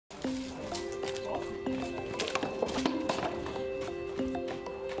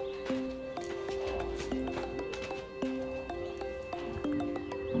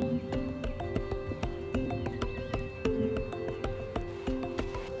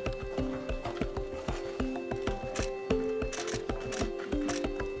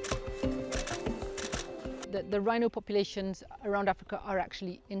the rhino populations around Africa are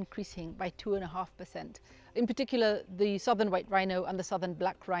actually increasing by 2.5%. In particular, the southern white rhino and the southern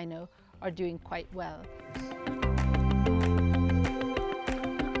black rhino are doing quite well.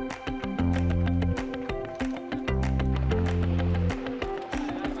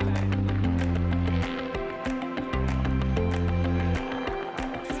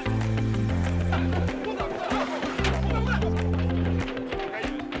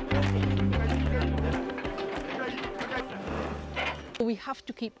 We have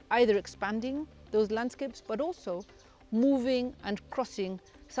to keep either expanding those landscapes, but also moving and crossing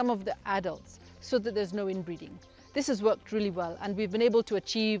some of the adults so that there's no inbreeding. This has worked really well, and we've been able to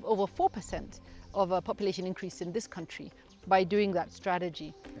achieve over 4% of a population increase in this country by doing that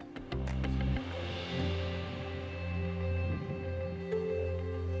strategy.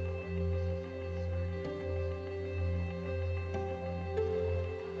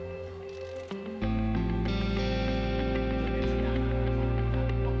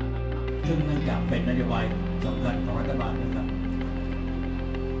ซึ่งเนื่องจากเป็นนโยบายสำคัญของรัฐบาลนะครับ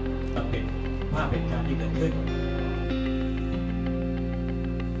เป็นภาพเหตุการณ์ที่เกิดขึ้น